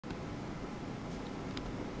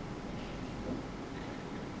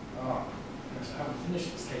I haven't finished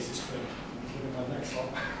this case history. Including my next one.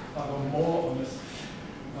 I've got more on this.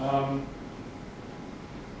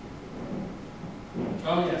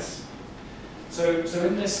 Oh yes. So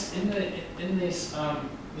in this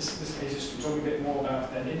case history, talk a bit more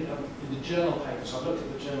about then in the journal paper. So I looked at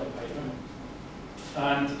the journal paper,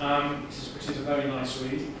 and which is a very nice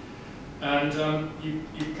read. And you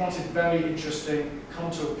plotted very interesting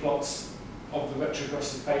contour plots of the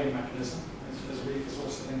retrogressive failure mechanism, as the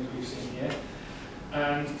sorts of things we've seen here.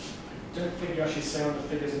 And I don't think you actually say on the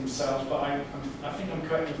figures themselves, but I think I'm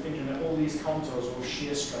correct in thinking that all these contours are all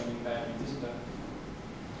shear strain invariant, isn't it?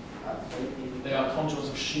 They are contours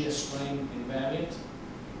of shear strain invariant.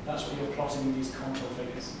 That's what you're plotting in these contour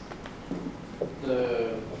figures.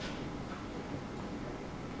 The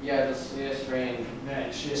shear strain.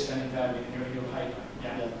 Yeah, shear strain invariant in your paper.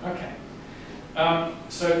 Yeah. Okay.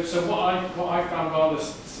 So what I found rather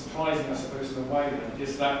surprising, I suppose, in a way, then,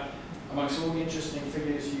 is that amongst all the interesting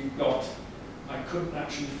figures you've got, I couldn't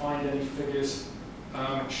actually find any figures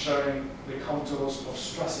showing the contours of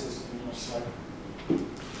stresses in your slope.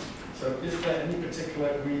 So is there any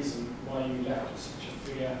particular reason why you left such a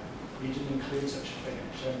figure, you didn't include such a figure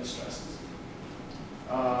showing the stresses?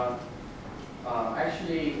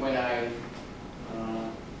 Actually, when I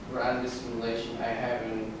ran this simulation, I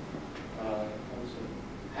haven't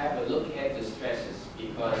have a look at the stresses,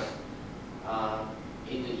 because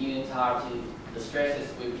in the entirety, the stresses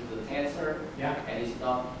with the tensor, yeah, and it's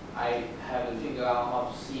not. I haven't figured out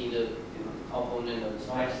how to see the component of the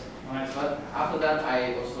stress. Right. But after that,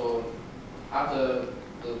 I also, after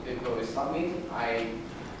the paper is submitted, I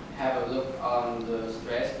have a look on the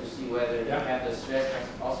stress to see whether they have the stress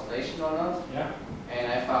oscillation or not. Yeah.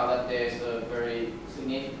 And I found that there's a very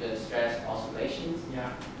significant stress oscillations.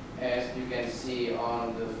 Yeah. As you can see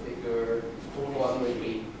on the figure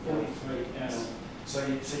 43. 43, yes. So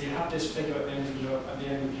you have this figure at the end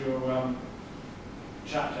of your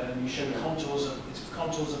chapter, and you show contours of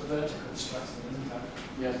vertical stress, isn't that?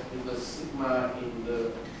 Yes, with the sigma in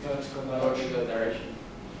the vertical direction.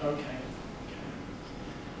 Okay.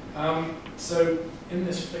 So in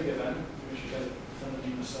this figure then, we should get it in front of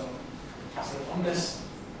you yourself. So on this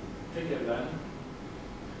figure then,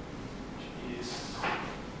 which is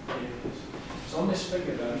here. So on this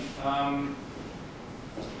figure then,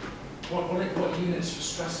 what units for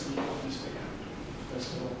stress have you got on this figure, first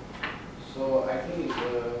of all? So I think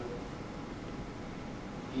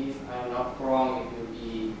if I'm not wrong, it will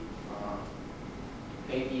be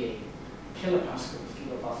kPa. Kilopascals.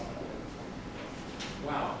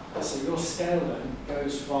 Wow. So your scale then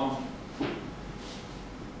goes from,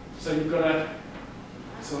 so you've got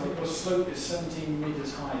so I think your slope is 17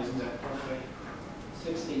 meters high, isn't it, roughly?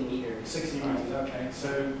 16 meters. 16 meters, okay.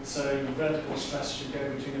 So your vertical stress should go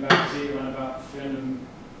between about 0 and about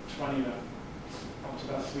 320, up to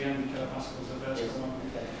about 300 kilopascals of vertical one.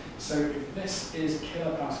 Okay. So if this is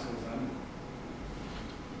kilopascals then,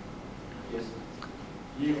 yes,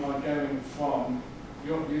 you are going from,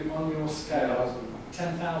 on your scale,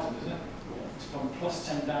 10,000, isn't it? Yeah. It's from plus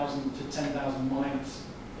 10,000 to 10,000 minus.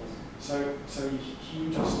 Yes. So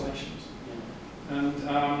huge oscillations. Yeah.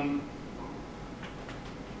 And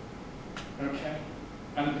okay,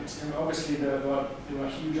 and obviously there are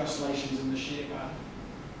huge oscillations in the shear band,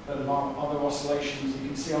 but there are other oscillations. You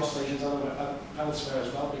can see oscillations elsewhere as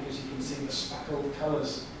well, because you can see the speckled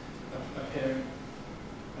colours appearing.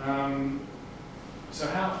 So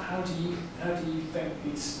how do you think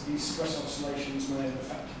these stress oscillations may have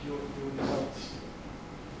affected your results?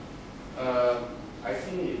 I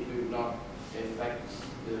think it will not affect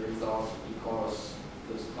the results, because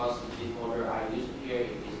the viscosity model I used here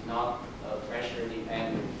is not a pressure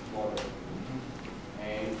dependent model.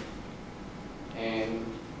 And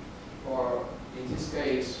for in this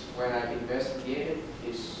case, when I investigated,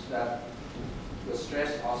 is that the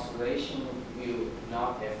stress oscillation will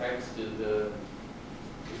not affect the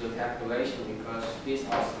calculation, because this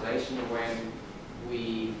oscillation, when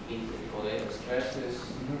we interpolate the stresses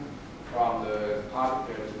from the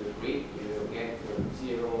particle to the grid, you will get the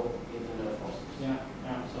zero internal forces. Yeah,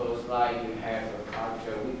 yeah. So it's like you have a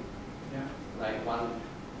particle with like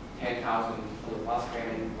 10,000 kilopascal,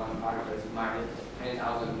 and one particle is minus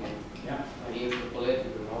 10,000, and when you interpolate,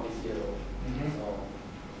 it will not be zero. So,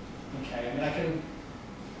 okay, I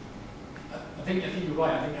think you're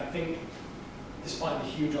right. I think despite the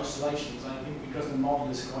huge oscillations, I think because the model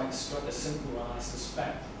is quite a simple one, I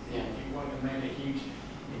suspect it won't have made a huge.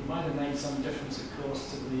 It might have made some difference, of course,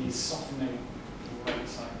 to the softening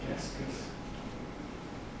rates, I guess, because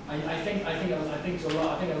I think to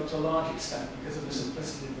a large extent, because of the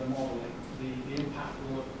simplicity of the modelling, the impact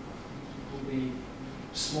will be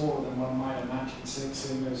smaller than one might imagine,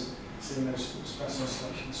 seeing those stress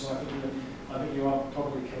oscillations. So I think you are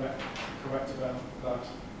probably correct about that.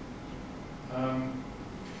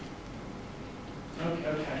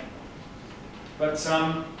 Okay. But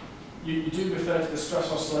you do refer to the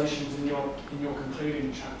stress oscillations in your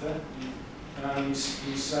concluding chapter. You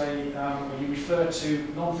say, you refer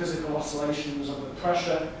to non-physical oscillations of the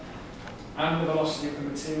pressure and the velocity of the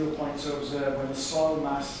material point to observe when the soil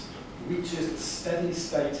mass reaches the steady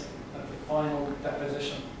state at the final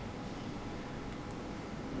deposition.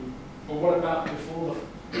 But what about before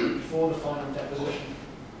the final deposition?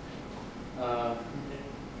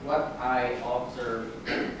 What I observed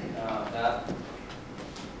that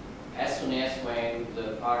as soon as when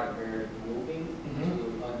the particle is moving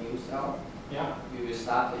to a new cell, we will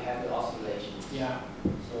start to have the oscillations.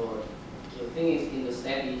 So the thing is, in the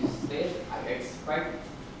steady state, I expect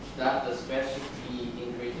that the stress should be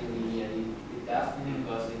increasing linearly with that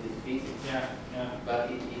because it is physics. But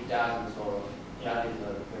it doesn't, so that is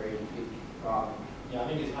a very big problem. Yeah,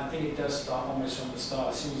 I think it does start almost from the start.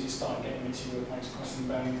 As soon as you start getting material points crossing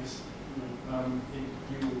boundaries,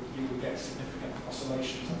 you will get significant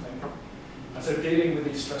oscillations, I think. And so dealing with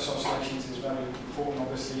these stress oscillations is very important,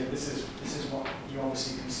 obviously, and this is what you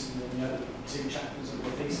obviously consider in the other two chapters of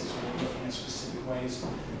the thesis when you're looking at specific ways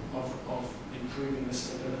of improving the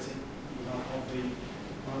stability of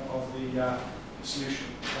the solution,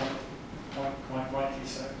 quite rightly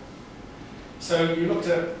so. So you looked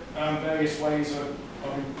at various ways of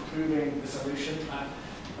improving the solution.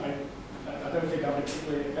 I don't think I'm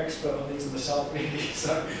particularly expert on these myself, really,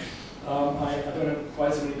 so I don't have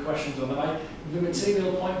quite so many questions on them. The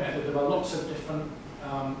material point method, there are lots of different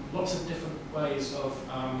ways of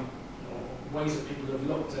ways that people have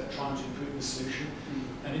looked at trying to improve the solution.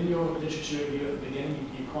 And in your literature review at the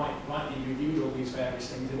beginning, you quite rightly reviewed all these various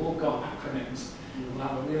things. They've all got acronyms. We'll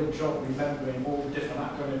have a real job remembering all the different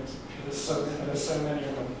acronyms. There's so many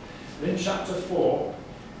of them. But in chapter 4,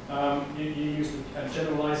 you used a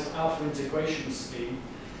generalized alpha integration scheme,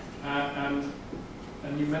 and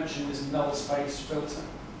you mentioned this null space filter.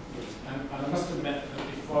 And I must admit that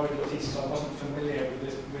before I did the thesis, I wasn't familiar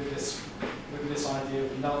with this idea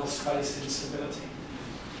of null space instability.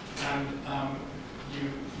 And you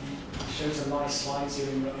showed some nice slides here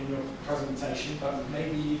in your presentation, but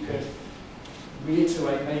maybe you could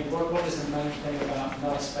reiterate what is the main thing about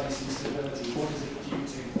null space instability? What is it due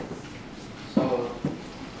to? So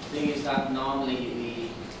the thing is that normally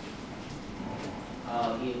we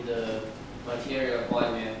in the material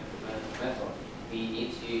avoidance method, we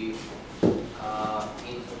need to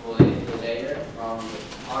interpolate the layer from the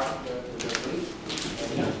particle to the grid,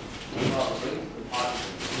 and from the grid to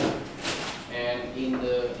particle. And in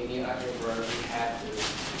the algebra, we have the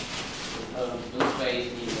null space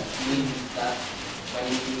means that when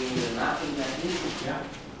you're doing the mapping like this,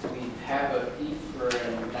 we have a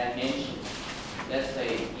different dimension. Let's say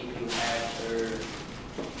if you have a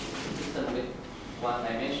system with one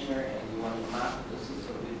dimension and you want to map the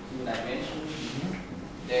system with two dimensions,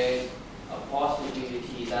 there's a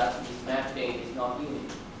possibility that this mapping is not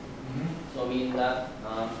unique. So mean that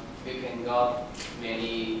we can got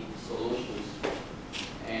many solutions,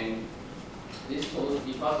 and this solution,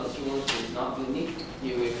 because the solution is not unique,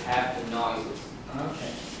 you will have the noises.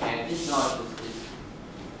 And this noise is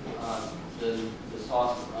the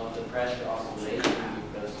source of the pressure oscillation,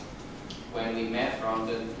 because when we map from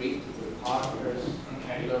the grid to the particles,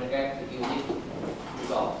 you don't get the unique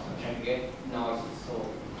result. You get noises. So,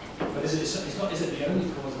 but is it the only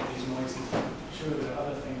cause of these noises? Sure, there are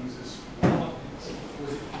other things as well.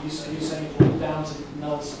 Are you saying it's all down to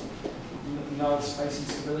null space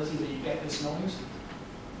instability that you get this noise?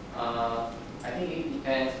 I think it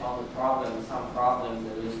depends on the problem. Some problems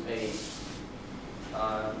the loose space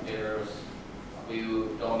errors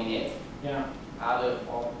will dominate. Other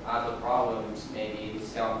problems, maybe the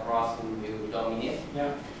cell crossing will dominate.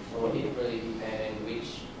 So it really depends on which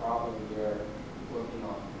problem you're working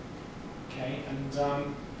on. Okay, and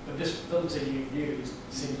but this filter you've used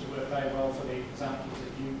seems to work very well for the examples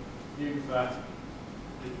that you've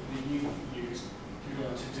used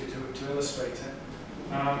to illustrate it.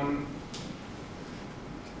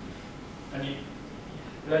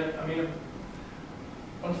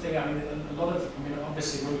 One thing,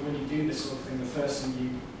 obviously when you do this sort of thing, the first thing you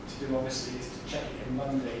to do obviously is to check it in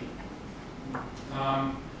Monday.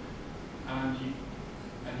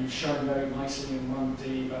 And you've shown very nicely in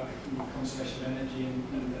 1D about the conservation of energy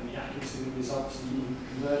and the accuracy of the results and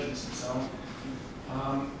convergence and so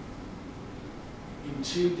on. In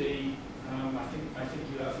 2D, I think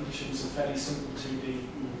you showed some fairly simple 2D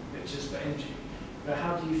pictures, but But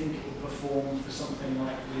how do you think it will perform for something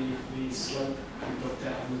like the slope we looked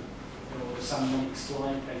at or the San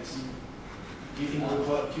slide pattern? Do you think it would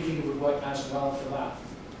work? Do you think it would work as well for that?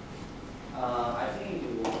 I think it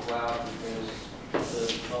will work well because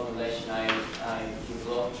the formulation I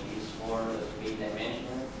developed is for the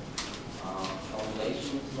three-dimensional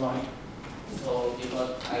formulations. Right. So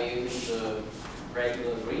because I use the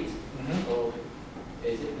regular grid, so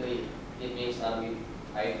basically it means that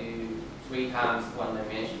I do 3 times 1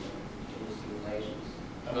 dimension in the simulations.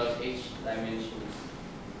 Because each dimension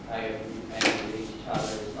I with each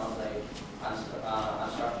other is not like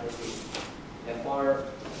unstructured grid. Therefore,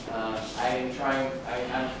 I'm trying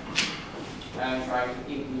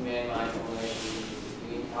to implement my formulation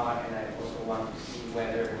in time, and I also want to see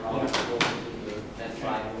whether how it goes into the next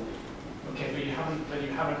slide. Okay, but you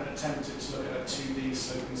haven't attempted to look at a 2D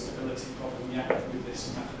slope and stability problem yet with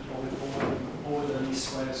this method, or with the least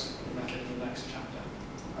squares method in the next chapter.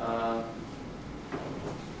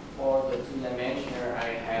 For the 2-dimensional, I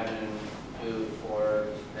haven't do for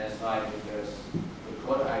that slide because the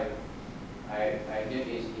code I did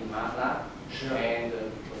is in MATLAB, Sure. and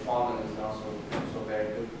the performance is also very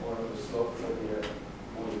good for the slope for the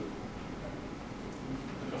model.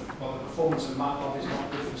 Well, the performance of MATLAB is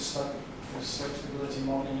not good for slope stability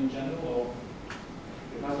modeling in general, or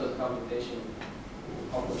because the computational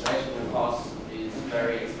cost is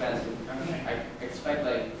very expensive. okay. I expect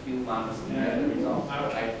like a few months to Yeah. get the result.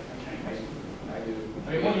 Okay. I do.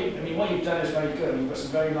 What you've done is very good. You've got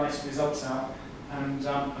some very nice results out, and I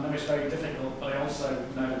know it's very difficult, but I also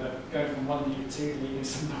know that going from 1D to 2D is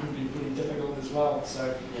sometimes pretty difficult as well.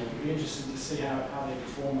 So it'd be interesting to see how they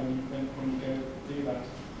perform when you go do that.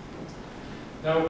 Now,